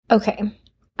Okay,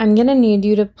 I'm gonna need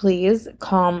you to please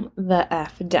calm the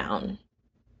F down.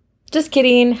 Just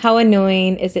kidding. How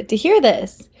annoying is it to hear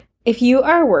this? If you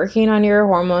are working on your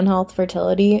hormone health,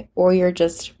 fertility, or you're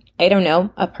just, I don't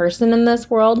know, a person in this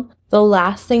world, the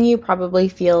last thing you probably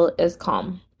feel is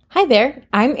calm. Hi there,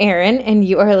 I'm Erin, and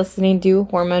you are listening to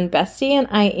Hormone Bestie, and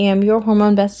I am your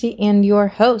hormone bestie and your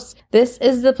host. This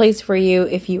is the place for you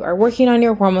if you are working on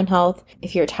your hormone health,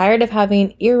 if you're tired of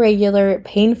having irregular,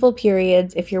 painful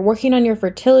periods, if you're working on your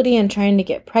fertility and trying to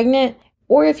get pregnant,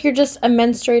 or if you're just a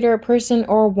menstruator person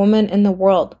or a woman in the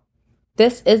world.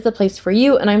 This is the place for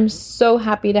you, and I'm so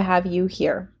happy to have you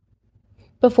here.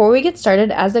 Before we get started,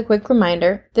 as a quick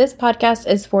reminder, this podcast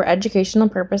is for educational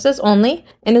purposes only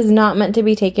and is not meant to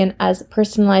be taken as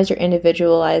personalized or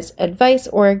individualized advice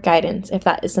or guidance. If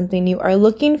that is something you are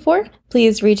looking for,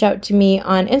 please reach out to me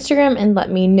on Instagram and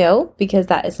let me know, because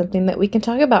that is something that we can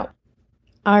talk about.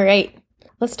 All right,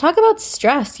 let's talk about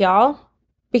stress, y'all,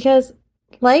 because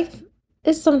life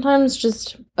is sometimes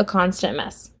just a constant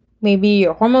mess. Maybe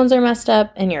your hormones are messed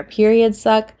up and your periods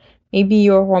suck. Maybe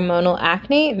your hormonal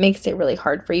acne makes it really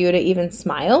hard for you to even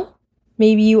smile.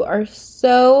 Maybe you are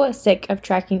so sick of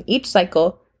tracking each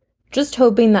cycle, just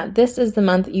hoping that this is the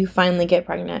month you finally get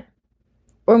pregnant.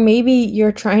 Or maybe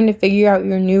you're trying to figure out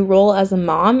your new role as a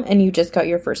mom and you just got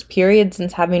your first period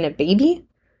since having a baby.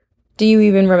 Do you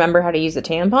even remember how to use a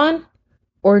tampon?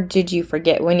 Or did you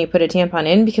forget when you put a tampon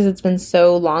in because it's been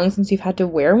so long since you've had to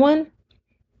wear one?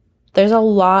 There's a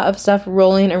lot of stuff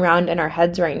rolling around in our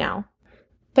heads right now.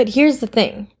 But here's the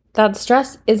thing, that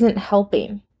stress isn't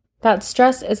helping. That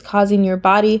stress is causing your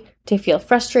body to feel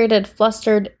frustrated,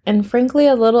 flustered, and frankly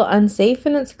a little unsafe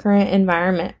in its current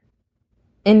environment.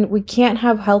 And we can't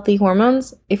have healthy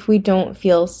hormones if we don't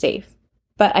feel safe.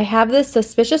 But I have this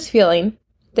suspicious feeling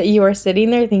that you are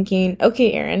sitting there thinking,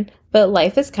 okay, Erin, but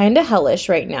life is kind of hellish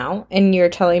right now, and you're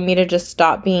telling me to just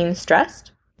stop being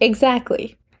stressed?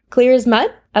 Exactly. Clear as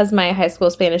mud, as my high school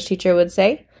Spanish teacher would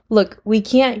say. Look, we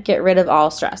can't get rid of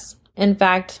all stress. In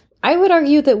fact, I would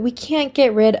argue that we can't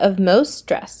get rid of most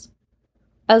stress.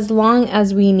 As long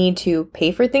as we need to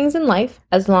pay for things in life,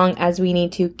 as long as we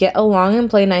need to get along and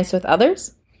play nice with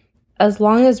others, as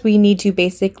long as we need to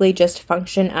basically just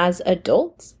function as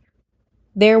adults,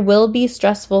 there will be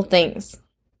stressful things.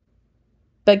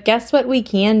 But guess what we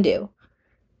can do?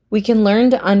 We can learn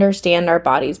to understand our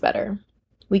bodies better.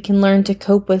 We can learn to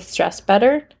cope with stress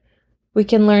better. We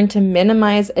can learn to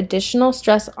minimize additional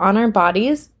stress on our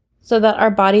bodies so that our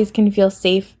bodies can feel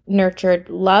safe, nurtured,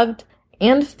 loved,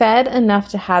 and fed enough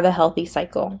to have a healthy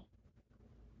cycle.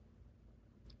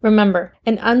 Remember,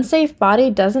 an unsafe body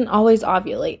doesn't always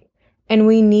ovulate, and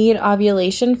we need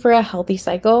ovulation for a healthy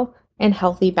cycle and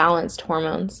healthy balanced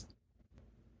hormones.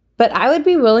 But I would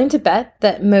be willing to bet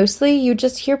that mostly you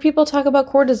just hear people talk about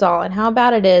cortisol and how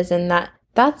bad it is, and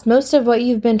that's most of what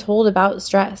you've been told about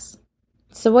stress.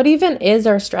 So what even is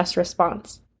our stress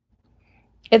response?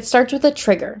 It starts with a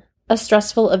trigger, a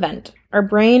stressful event. Our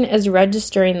brain is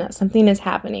registering that something is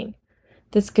happening.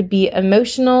 This could be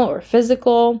emotional or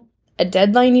physical, a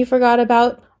deadline you forgot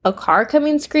about, a car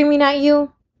coming screaming at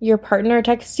you, your partner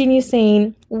texting you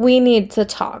saying, "We need to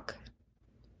talk."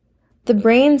 The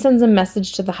brain sends a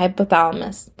message to the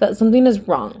hypothalamus that something is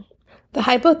wrong. The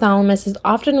hypothalamus is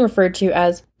often referred to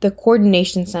as the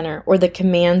coordination center or the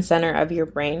command center of your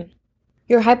brain.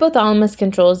 Your hypothalamus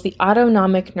controls the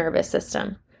autonomic nervous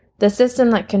system, the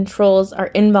system that controls our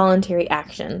involuntary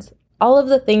actions, all of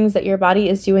the things that your body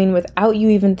is doing without you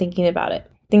even thinking about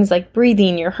it. Things like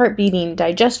breathing, your heart beating,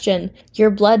 digestion, your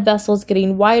blood vessels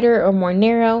getting wider or more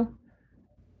narrow.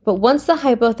 But once the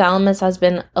hypothalamus has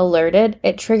been alerted,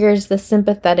 it triggers the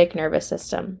sympathetic nervous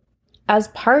system. As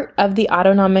part of the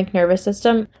autonomic nervous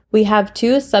system, we have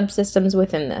two subsystems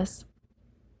within this.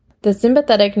 The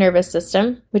sympathetic nervous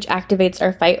system, which activates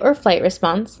our fight or flight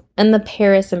response, and the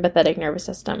parasympathetic nervous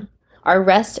system, our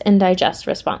rest and digest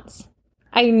response.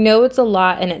 I know it's a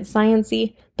lot and it's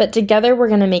sciencey, but together we're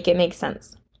going to make it make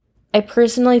sense. I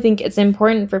personally think it's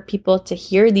important for people to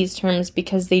hear these terms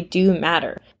because they do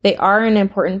matter. They are an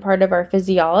important part of our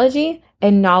physiology,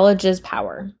 and knowledge is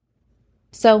power.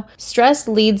 So, stress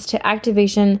leads to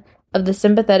activation of the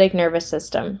sympathetic nervous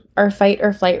system, our fight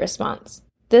or flight response.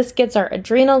 This gets our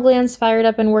adrenal glands fired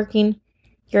up and working.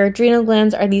 Your adrenal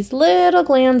glands are these little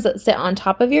glands that sit on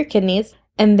top of your kidneys,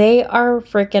 and they are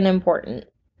freaking important.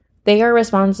 They are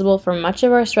responsible for much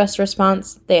of our stress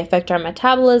response. They affect our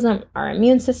metabolism, our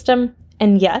immune system,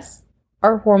 and yes,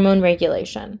 our hormone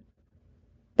regulation.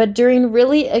 But during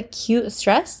really acute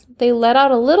stress, they let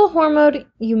out a little hormone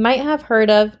you might have heard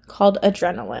of called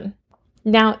adrenaline.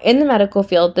 Now, in the medical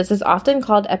field, this is often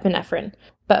called epinephrine,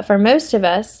 but for most of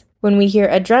us, When we hear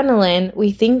adrenaline,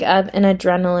 we think of an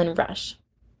adrenaline rush.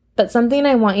 But something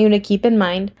I want you to keep in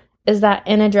mind is that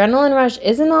an adrenaline rush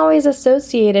isn't always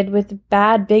associated with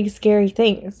bad, big, scary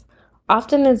things.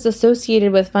 Often it's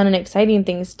associated with fun and exciting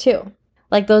things too,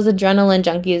 like those adrenaline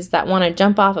junkies that want to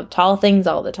jump off of tall things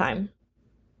all the time.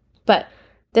 But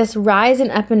this rise in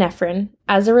epinephrine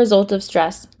as a result of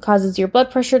stress causes your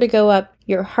blood pressure to go up,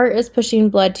 your heart is pushing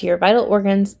blood to your vital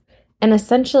organs, and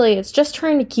essentially it's just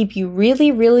trying to keep you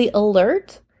really, really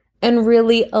alert and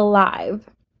really alive.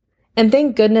 And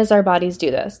thank goodness our bodies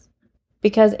do this,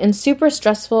 because in super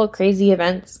stressful, crazy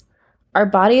events, our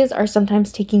bodies are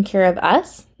sometimes taking care of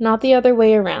us, not the other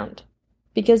way around,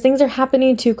 because things are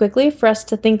happening too quickly for us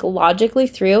to think logically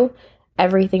through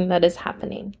everything that is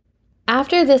happening.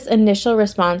 After this initial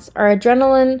response, our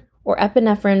adrenaline or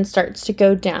epinephrine starts to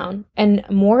go down and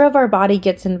more of our body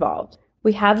gets involved.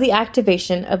 We have the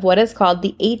activation of what is called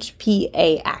the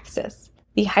HPA axis,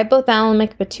 the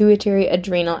hypothalamic pituitary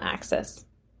adrenal axis.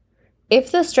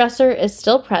 If the stressor is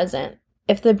still present,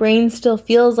 if the brain still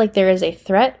feels like there is a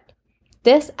threat,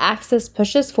 this axis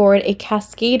pushes forward a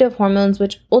cascade of hormones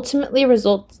which ultimately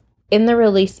results in the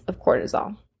release of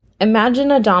cortisol. Imagine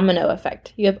a domino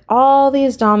effect. You have all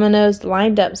these dominoes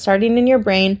lined up starting in your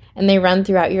brain and they run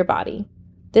throughout your body.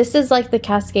 This is like the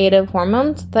cascade of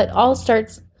hormones that all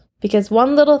starts because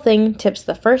one little thing tips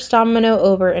the first domino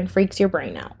over and freaks your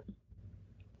brain out.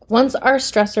 Once our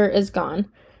stressor is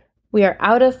gone, we are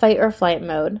out of fight or flight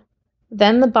mode.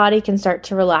 Then the body can start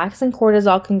to relax and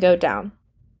cortisol can go down.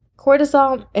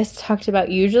 Cortisol is talked about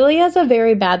usually as a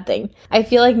very bad thing. I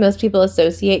feel like most people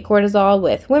associate cortisol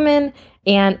with women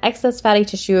and excess fatty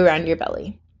tissue around your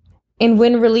belly. And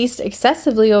when released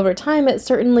excessively over time, it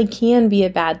certainly can be a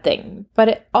bad thing, but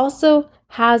it also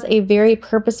has a very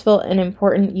purposeful and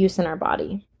important use in our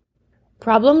body.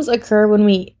 Problems occur when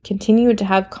we continue to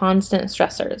have constant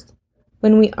stressors,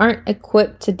 when we aren't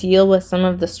equipped to deal with some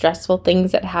of the stressful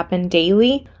things that happen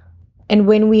daily, and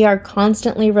when we are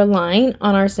constantly relying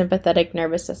on our sympathetic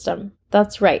nervous system.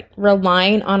 That's right,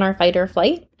 relying on our fight or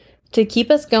flight to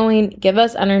keep us going, give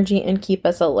us energy, and keep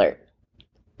us alert.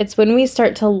 It's when we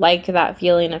start to like that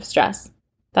feeling of stress.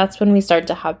 That's when we start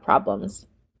to have problems.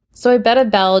 So I bet a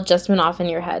bell just went off in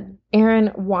your head.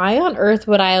 Erin, why on earth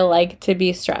would I like to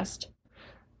be stressed?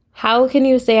 How can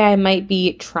you say I might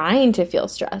be trying to feel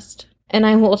stressed? And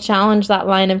I will challenge that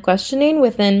line of questioning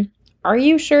within, are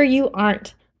you sure you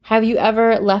aren't? Have you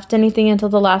ever left anything until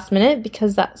the last minute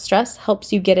because that stress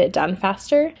helps you get it done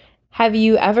faster? Have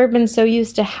you ever been so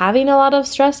used to having a lot of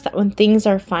stress that when things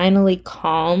are finally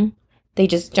calm, they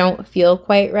just don't feel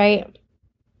quite right?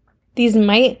 These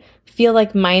might feel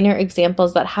like minor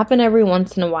examples that happen every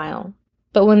once in a while,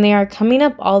 but when they are coming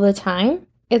up all the time,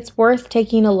 it's worth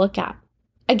taking a look at.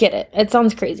 I get it. It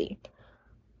sounds crazy.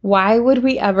 Why would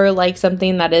we ever like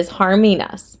something that is harming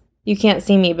us? You can't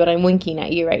see me, but I'm winking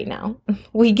at you right now.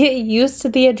 We get used to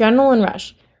the adrenaline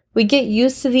rush. We get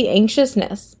used to the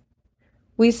anxiousness.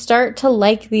 We start to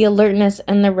like the alertness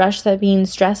and the rush that being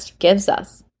stressed gives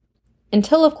us.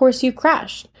 Until, of course, you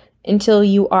crash. Until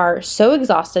you are so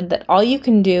exhausted that all you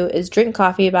can do is drink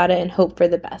coffee about it and hope for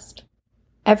the best.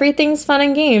 Everything's fun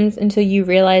and games until you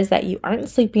realize that you aren't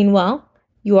sleeping well,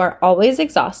 you are always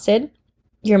exhausted,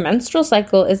 your menstrual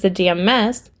cycle is a damn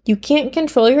mess, you can't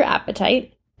control your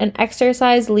appetite, and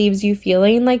exercise leaves you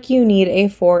feeling like you need a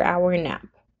 4-hour nap.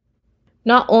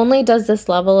 Not only does this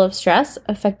level of stress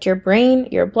affect your brain,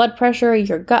 your blood pressure,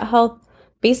 your gut health,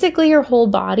 basically your whole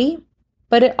body,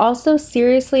 but it also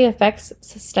seriously affects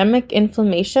systemic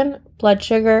inflammation, blood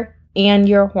sugar, and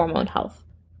your hormone health.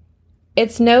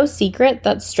 It's no secret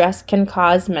that stress can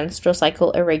cause menstrual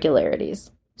cycle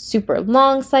irregularities. Super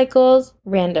long cycles,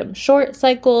 random short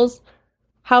cycles.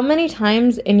 How many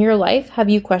times in your life have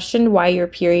you questioned why your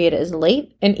period is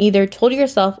late and either told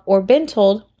yourself or been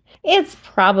told, it's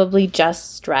probably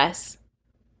just stress?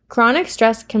 Chronic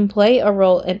stress can play a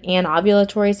role in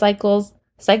anovulatory cycles,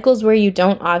 cycles where you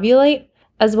don't ovulate,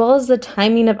 as well as the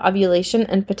timing of ovulation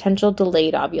and potential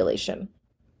delayed ovulation.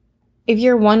 If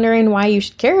you're wondering why you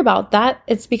should care about that,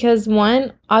 it's because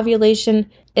 1, ovulation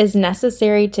is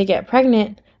necessary to get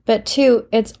pregnant, but 2,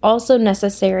 it's also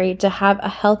necessary to have a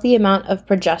healthy amount of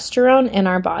progesterone in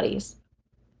our bodies.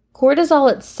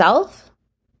 Cortisol itself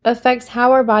affects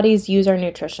how our bodies use our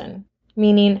nutrition,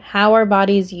 meaning how our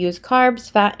bodies use carbs,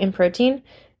 fat, and protein,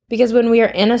 because when we are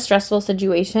in a stressful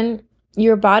situation,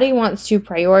 your body wants to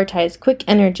prioritize quick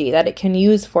energy that it can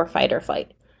use for fight or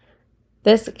flight.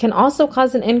 This can also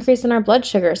cause an increase in our blood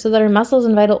sugar so that our muscles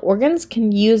and vital organs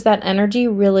can use that energy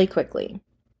really quickly.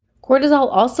 Cortisol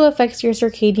also affects your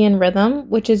circadian rhythm,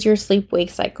 which is your sleep-wake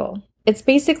cycle. It's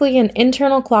basically an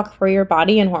internal clock for your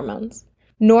body and hormones.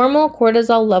 Normal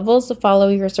cortisol levels follow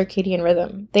your circadian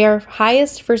rhythm. They are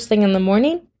highest first thing in the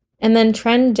morning and then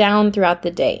trend down throughout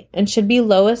the day and should be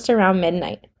lowest around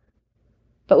midnight.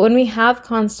 But when we have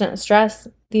constant stress,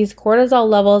 these cortisol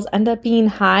levels end up being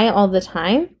high all the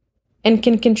time and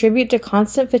can contribute to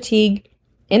constant fatigue,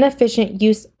 inefficient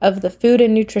use of the food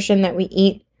and nutrition that we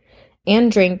eat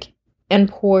and drink, and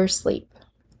poor sleep.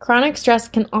 Chronic stress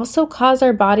can also cause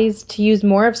our bodies to use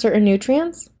more of certain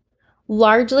nutrients,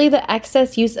 largely the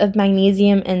excess use of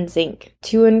magnesium and zinc,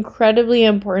 two incredibly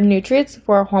important nutrients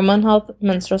for our hormone health,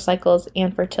 menstrual cycles,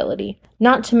 and fertility,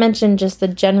 not to mention just the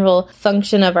general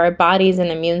function of our bodies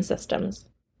and immune systems.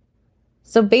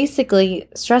 So basically,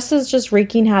 stress is just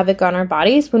wreaking havoc on our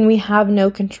bodies when we have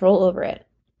no control over it.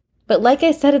 But like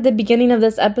I said at the beginning of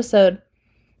this episode,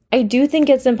 I do think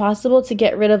it's impossible to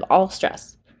get rid of all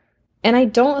stress. And I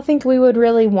don't think we would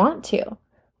really want to.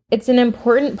 It's an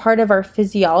important part of our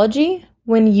physiology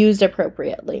when used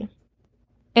appropriately.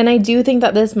 And I do think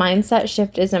that this mindset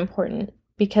shift is important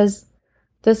because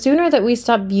the sooner that we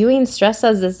stop viewing stress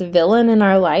as this villain in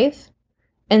our life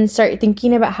and start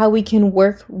thinking about how we can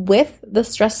work with the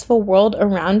stressful world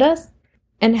around us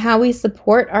and how we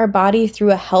support our body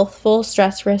through a healthful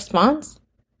stress response,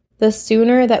 the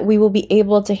sooner that we will be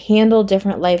able to handle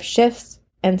different life shifts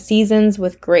and seasons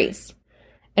with grace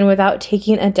and without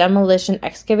taking a demolition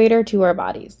excavator to our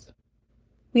bodies.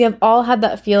 We have all had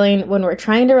that feeling when we're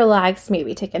trying to relax,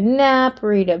 maybe take a nap,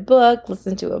 read a book,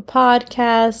 listen to a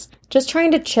podcast, just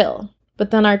trying to chill,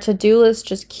 but then our to-do list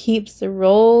just keeps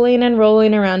rolling and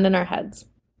rolling around in our heads.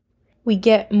 We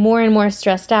get more and more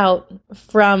stressed out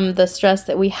from the stress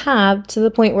that we have to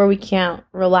the point where we can't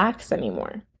relax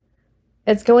anymore.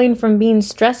 It's going from being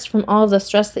stressed from all the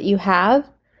stress that you have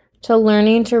to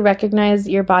learning to recognize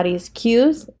your body's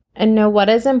cues and know what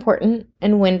is important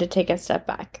and when to take a step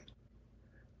back.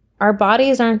 Our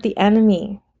bodies aren't the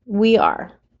enemy. We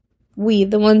are. We,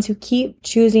 the ones who keep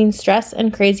choosing stress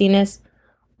and craziness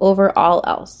over all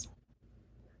else.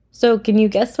 So can you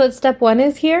guess what step 1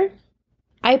 is here?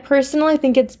 I personally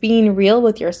think it's being real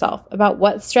with yourself about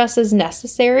what stress is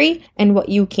necessary and what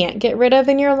you can't get rid of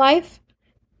in your life,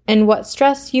 and what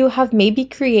stress you have maybe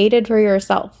created for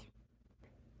yourself.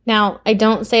 Now, I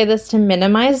don't say this to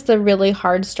minimize the really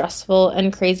hard, stressful,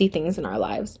 and crazy things in our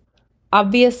lives.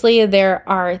 Obviously, there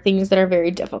are things that are very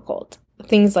difficult.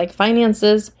 Things like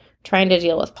finances, trying to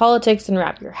deal with politics and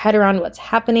wrap your head around what's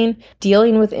happening,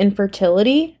 dealing with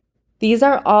infertility. These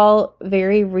are all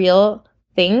very real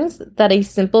things that a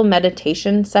simple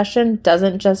meditation session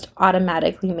doesn't just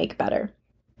automatically make better.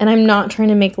 And I'm not trying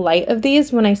to make light of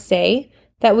these when I say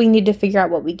that we need to figure out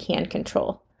what we can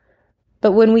control.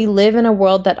 But when we live in a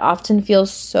world that often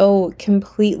feels so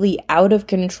completely out of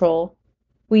control,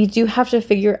 we do have to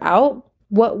figure out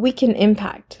what we can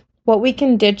impact, what we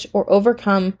can ditch or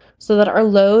overcome so that our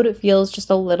load feels just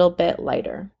a little bit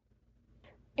lighter.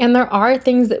 And there are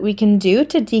things that we can do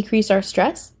to decrease our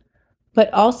stress,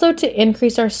 but also to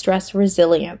increase our stress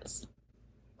resilience.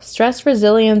 Stress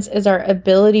resilience is our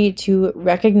ability to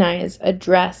recognize,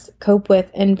 address, cope with,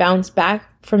 and bounce back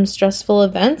from stressful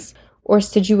events or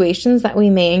situations that we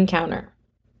may encounter.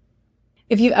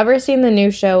 If you've ever seen the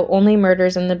new show, Only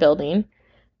Murders in the Building,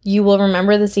 you will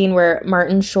remember the scene where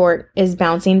Martin Short is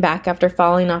bouncing back after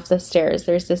falling off the stairs.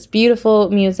 There's this beautiful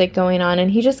music going on,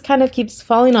 and he just kind of keeps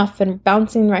falling off and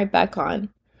bouncing right back on.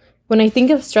 When I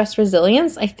think of stress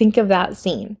resilience, I think of that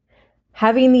scene.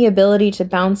 Having the ability to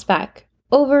bounce back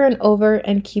over and over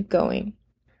and keep going.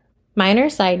 Minor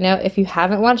side note, if you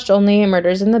haven't watched Only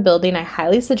Murders in the Building, I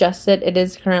highly suggest it. It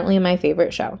is currently my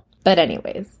favorite show. But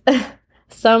anyways,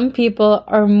 some people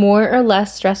are more or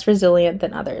less stress resilient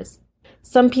than others.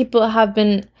 Some people have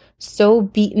been so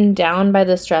beaten down by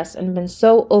the stress and been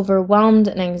so overwhelmed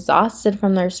and exhausted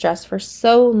from their stress for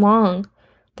so long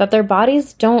that their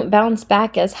bodies don't bounce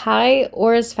back as high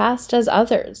or as fast as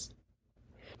others.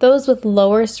 Those with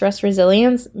lower stress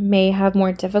resilience may have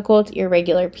more difficult,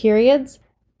 irregular periods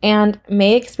and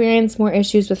may experience more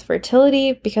issues with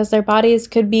fertility because their bodies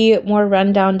could be more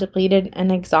run down, depleted,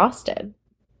 and exhausted.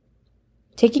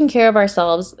 Taking care of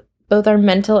ourselves, both our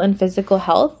mental and physical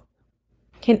health,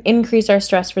 can increase our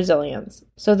stress resilience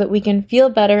so that we can feel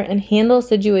better and handle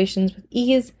situations with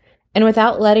ease and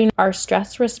without letting our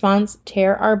stress response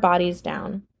tear our bodies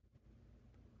down.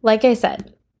 Like I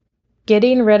said,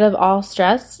 getting rid of all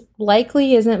stress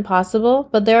likely isn't possible,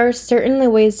 but there are certainly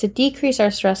ways to decrease our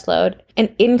stress load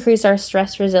and increase our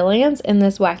stress resilience in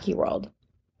this wacky world.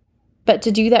 But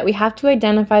to do that, we have to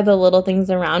identify the little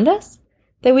things around us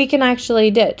that we can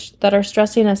actually ditch that are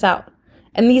stressing us out.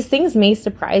 And these things may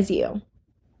surprise you.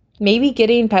 Maybe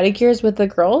getting pedicures with the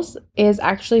girls is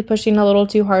actually pushing a little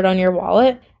too hard on your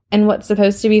wallet, and what's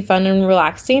supposed to be fun and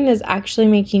relaxing is actually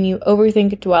making you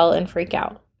overthink, dwell, and freak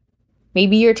out.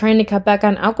 Maybe you're trying to cut back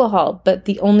on alcohol, but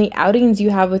the only outings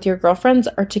you have with your girlfriends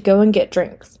are to go and get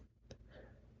drinks.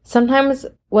 Sometimes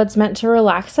what's meant to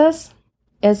relax us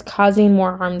is causing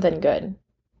more harm than good.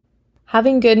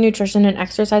 Having good nutrition and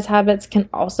exercise habits can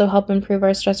also help improve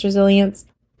our stress resilience,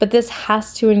 but this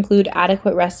has to include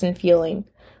adequate rest and fueling.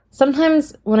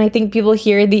 Sometimes when I think people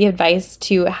hear the advice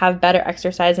to have better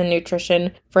exercise and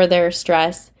nutrition for their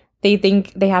stress, they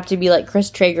think they have to be like Chris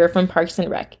Traeger from Parks and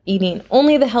Rec, eating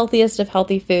only the healthiest of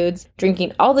healthy foods,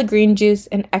 drinking all the green juice,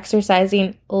 and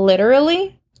exercising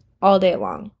literally all day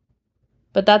long.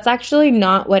 But that's actually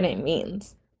not what it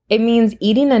means. It means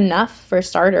eating enough for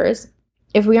starters.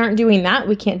 If we aren't doing that,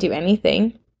 we can't do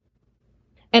anything.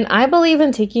 And I believe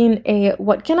in taking a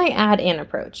what can I add in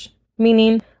approach,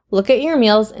 meaning look at your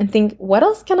meals and think, what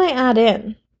else can I add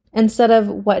in? Instead of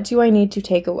what do I need to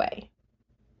take away?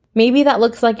 Maybe that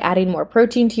looks like adding more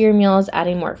protein to your meals,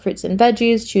 adding more fruits and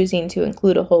veggies, choosing to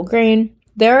include a whole grain.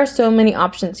 There are so many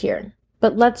options here,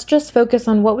 but let's just focus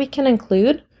on what we can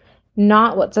include,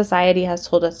 not what society has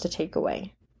told us to take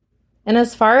away. And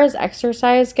as far as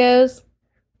exercise goes,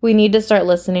 we need to start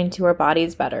listening to our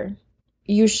bodies better.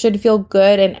 You should feel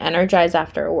good and energized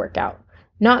after a workout,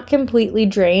 not completely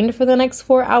drained for the next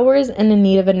 4 hours and in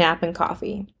need of a nap and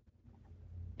coffee.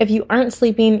 If you aren't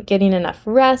sleeping, getting enough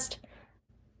rest,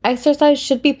 exercise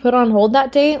should be put on hold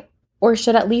that day, or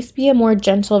should at least be a more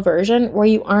gentle version where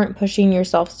you aren't pushing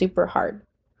yourself super hard.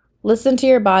 Listen to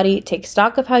your body, take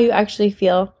stock of how you actually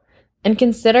feel, and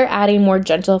consider adding more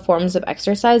gentle forms of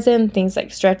exercise in, things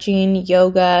like stretching,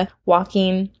 yoga,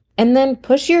 walking, and then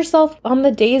push yourself on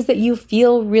the days that you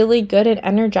feel really good and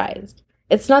energized.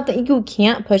 It's not that you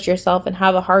can't push yourself and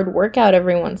have a hard workout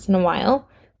every once in a while,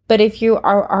 but if you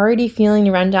are already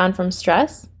feeling run down from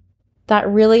stress, that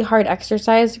really hard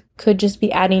exercise could just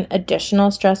be adding additional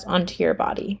stress onto your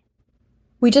body.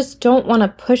 We just don't want to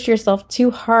push yourself too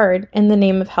hard in the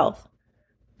name of health.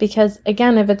 Because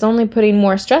again, if it's only putting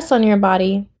more stress on your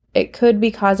body, it could be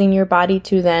causing your body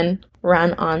to then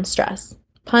run on stress.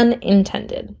 Pun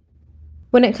intended.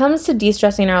 When it comes to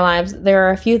de-stressing our lives, there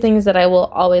are a few things that I will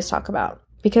always talk about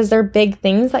because they're big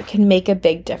things that can make a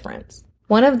big difference.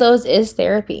 One of those is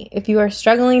therapy. If you are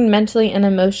struggling mentally and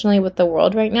emotionally with the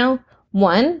world right now,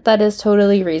 1, that is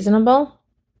totally reasonable,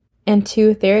 and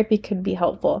 2, therapy could be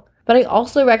helpful. But I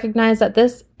also recognize that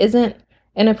this isn't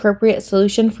an appropriate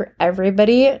solution for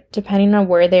everybody, depending on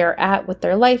where they are at with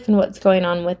their life and what's going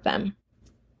on with them.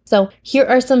 So here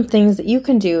are some things that you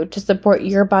can do to support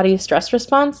your body's stress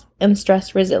response and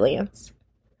stress resilience.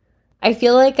 I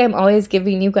feel like I'm always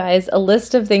giving you guys a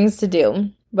list of things to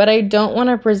do, but I don't want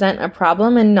to present a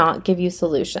problem and not give you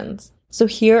solutions. So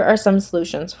here are some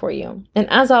solutions for you. And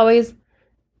as always,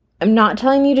 I'm not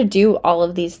telling you to do all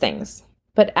of these things,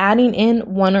 but adding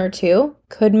in 1 or 2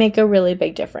 could make a really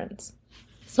big difference.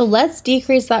 So let's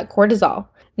decrease that cortisol.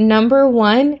 Number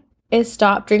 1 is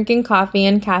stop drinking coffee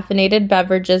and caffeinated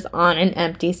beverages on an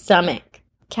empty stomach.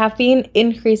 Caffeine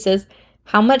increases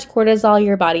how much cortisol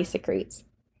your body secretes.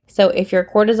 So if your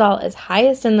cortisol is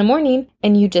highest in the morning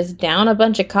and you just down a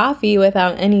bunch of coffee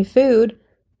without any food,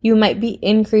 you might be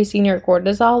increasing your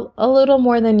cortisol a little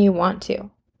more than you want to.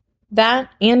 That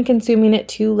and consuming it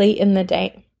too late in the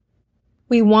day.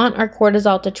 We want our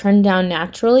cortisol to trend down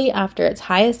naturally after it's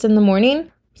highest in the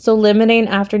morning, so limiting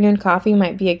afternoon coffee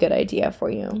might be a good idea for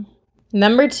you.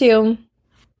 Number 2,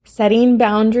 setting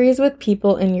boundaries with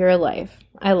people in your life.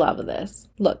 I love this.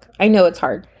 Look, I know it's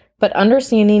hard, but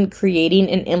understanding, creating,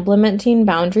 and implementing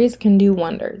boundaries can do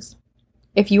wonders.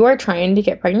 If you are trying to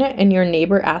get pregnant and your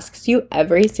neighbor asks you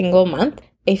every single month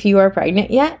if you are pregnant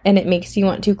yet, and it makes you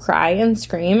want to cry and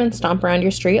scream and stomp around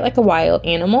your street like a wild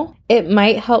animal, it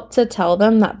might help to tell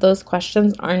them that those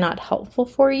questions are not helpful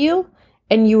for you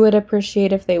and you would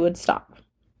appreciate if they would stop.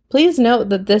 Please note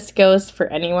that this goes for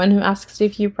anyone who asks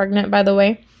if you're pregnant, by the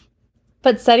way.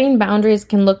 But setting boundaries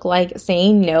can look like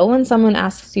saying no when someone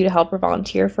asks you to help or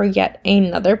volunteer for yet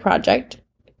another project.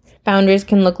 Boundaries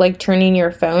can look like turning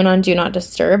your phone on Do Not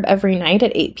Disturb every night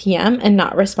at 8 p.m. and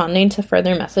not responding to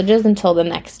further messages until the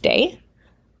next day.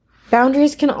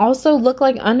 Boundaries can also look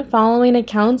like unfollowing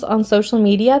accounts on social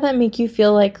media that make you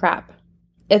feel like crap.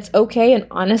 It's okay, and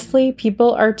honestly,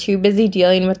 people are too busy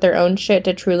dealing with their own shit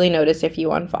to truly notice if you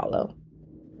unfollow.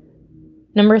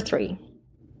 Number 3,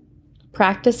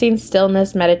 practicing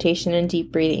stillness, meditation, and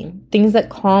deep breathing. Things that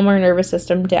calm our nervous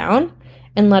system down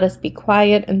and let us be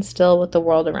quiet and still with the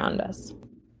world around us.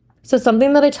 So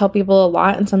something that I tell people a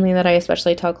lot and something that I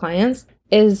especially tell clients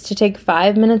is to take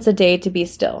 5 minutes a day to be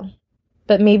still.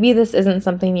 But maybe this isn't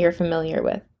something you're familiar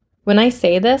with. When I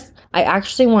say this, I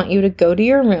actually want you to go to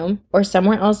your room or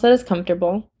somewhere else that is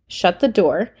comfortable, shut the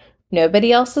door,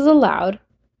 nobody else is allowed,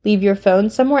 leave your phone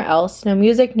somewhere else, no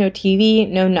music, no TV,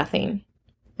 no nothing.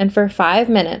 And for 5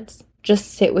 minutes,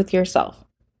 just sit with yourself.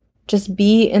 Just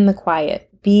be in the quiet,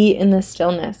 be in the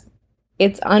stillness.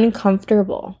 It's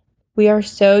uncomfortable. We are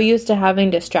so used to having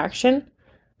distraction,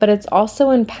 but it's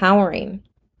also empowering.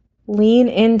 Lean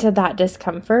into that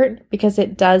discomfort because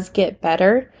it does get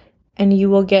better and you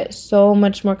will get so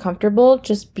much more comfortable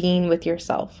just being with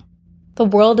yourself. The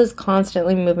world is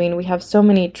constantly moving. We have so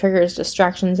many triggers,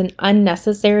 distractions, and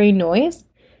unnecessary noise.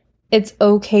 It's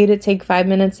okay to take 5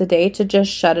 minutes a day to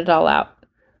just shut it all out.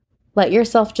 Let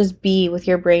yourself just be with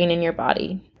your brain and your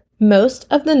body. Most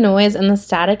of the noise and the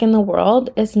static in the world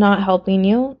is not helping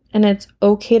you, and it's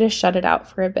okay to shut it out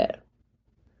for a bit.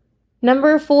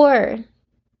 Number 4,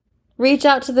 reach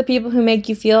out to the people who make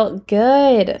you feel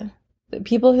good. The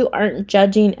people who aren't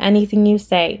judging anything you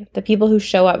say. The people who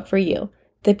show up for you.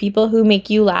 The people who make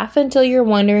you laugh until you're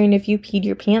wondering if you peed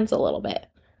your pants a little bit.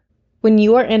 When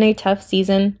you are in a tough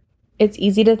season, it's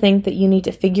easy to think that you need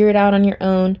to figure it out on your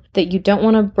own, that you don't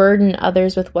want to burden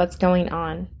others with what's going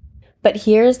on. But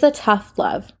here's the tough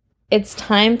love. It's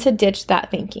time to ditch that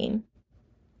thinking.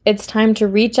 It's time to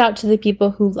reach out to the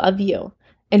people who love you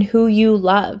and who you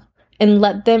love and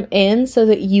let them in so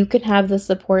that you can have the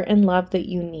support and love that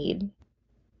you need.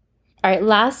 All right,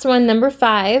 last one, number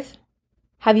 5.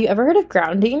 Have you ever heard of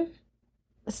grounding?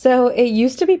 So it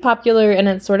used to be popular and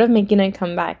it's sort of making a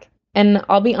comeback. And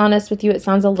I'll be honest with you, it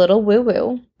sounds a little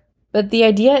woo-woo. But the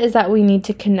idea is that we need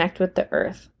to connect with the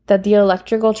earth, that the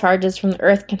electrical charges from the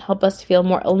earth can help us feel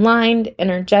more aligned,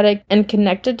 energetic, and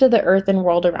connected to the earth and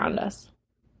world around us.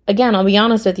 Again, I'll be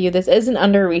honest with you, this is an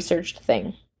under-researched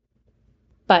thing.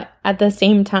 But at the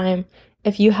same time,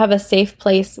 if you have a safe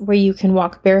place where you can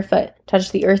walk barefoot,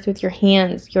 touch the earth with your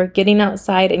hands, you're getting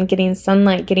outside and getting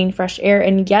sunlight, getting fresh air,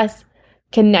 and yes,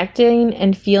 connecting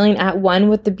and feeling at one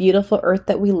with the beautiful earth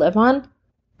that we live on,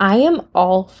 I am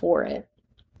all for it.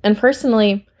 And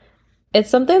personally, it's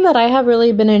something that I have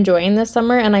really been enjoying this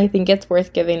summer, and I think it's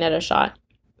worth giving it a shot.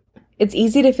 It's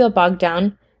easy to feel bogged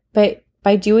down, but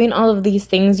by doing all of these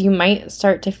things, you might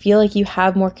start to feel like you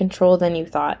have more control than you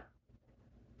thought.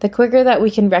 The quicker that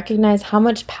we can recognize how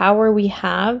much power we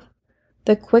have,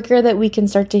 the quicker that we can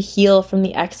start to heal from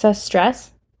the excess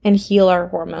stress and heal our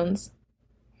hormones.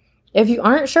 If you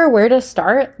aren't sure where to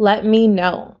start, let me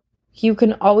know. You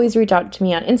can always reach out to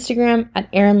me on Instagram at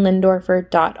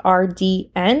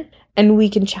erinlindorfer.rdn and we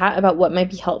can chat about what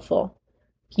might be helpful.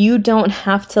 You don't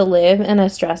have to live in a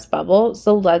stress bubble,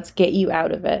 so let's get you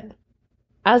out of it.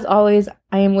 As always,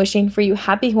 I am wishing for you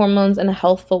happy hormones and a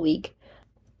healthful week.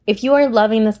 If you are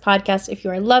loving this podcast, if you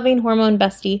are loving Hormone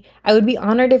Bestie, I would be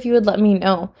honored if you would let me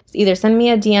know. So either send me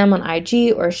a DM on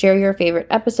IG or share your favorite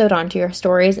episode onto your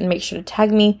stories and make sure to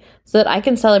tag me so that I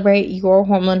can celebrate your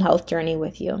hormone health journey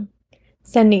with you.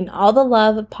 Sending all the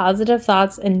love, positive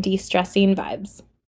thoughts, and de-stressing vibes.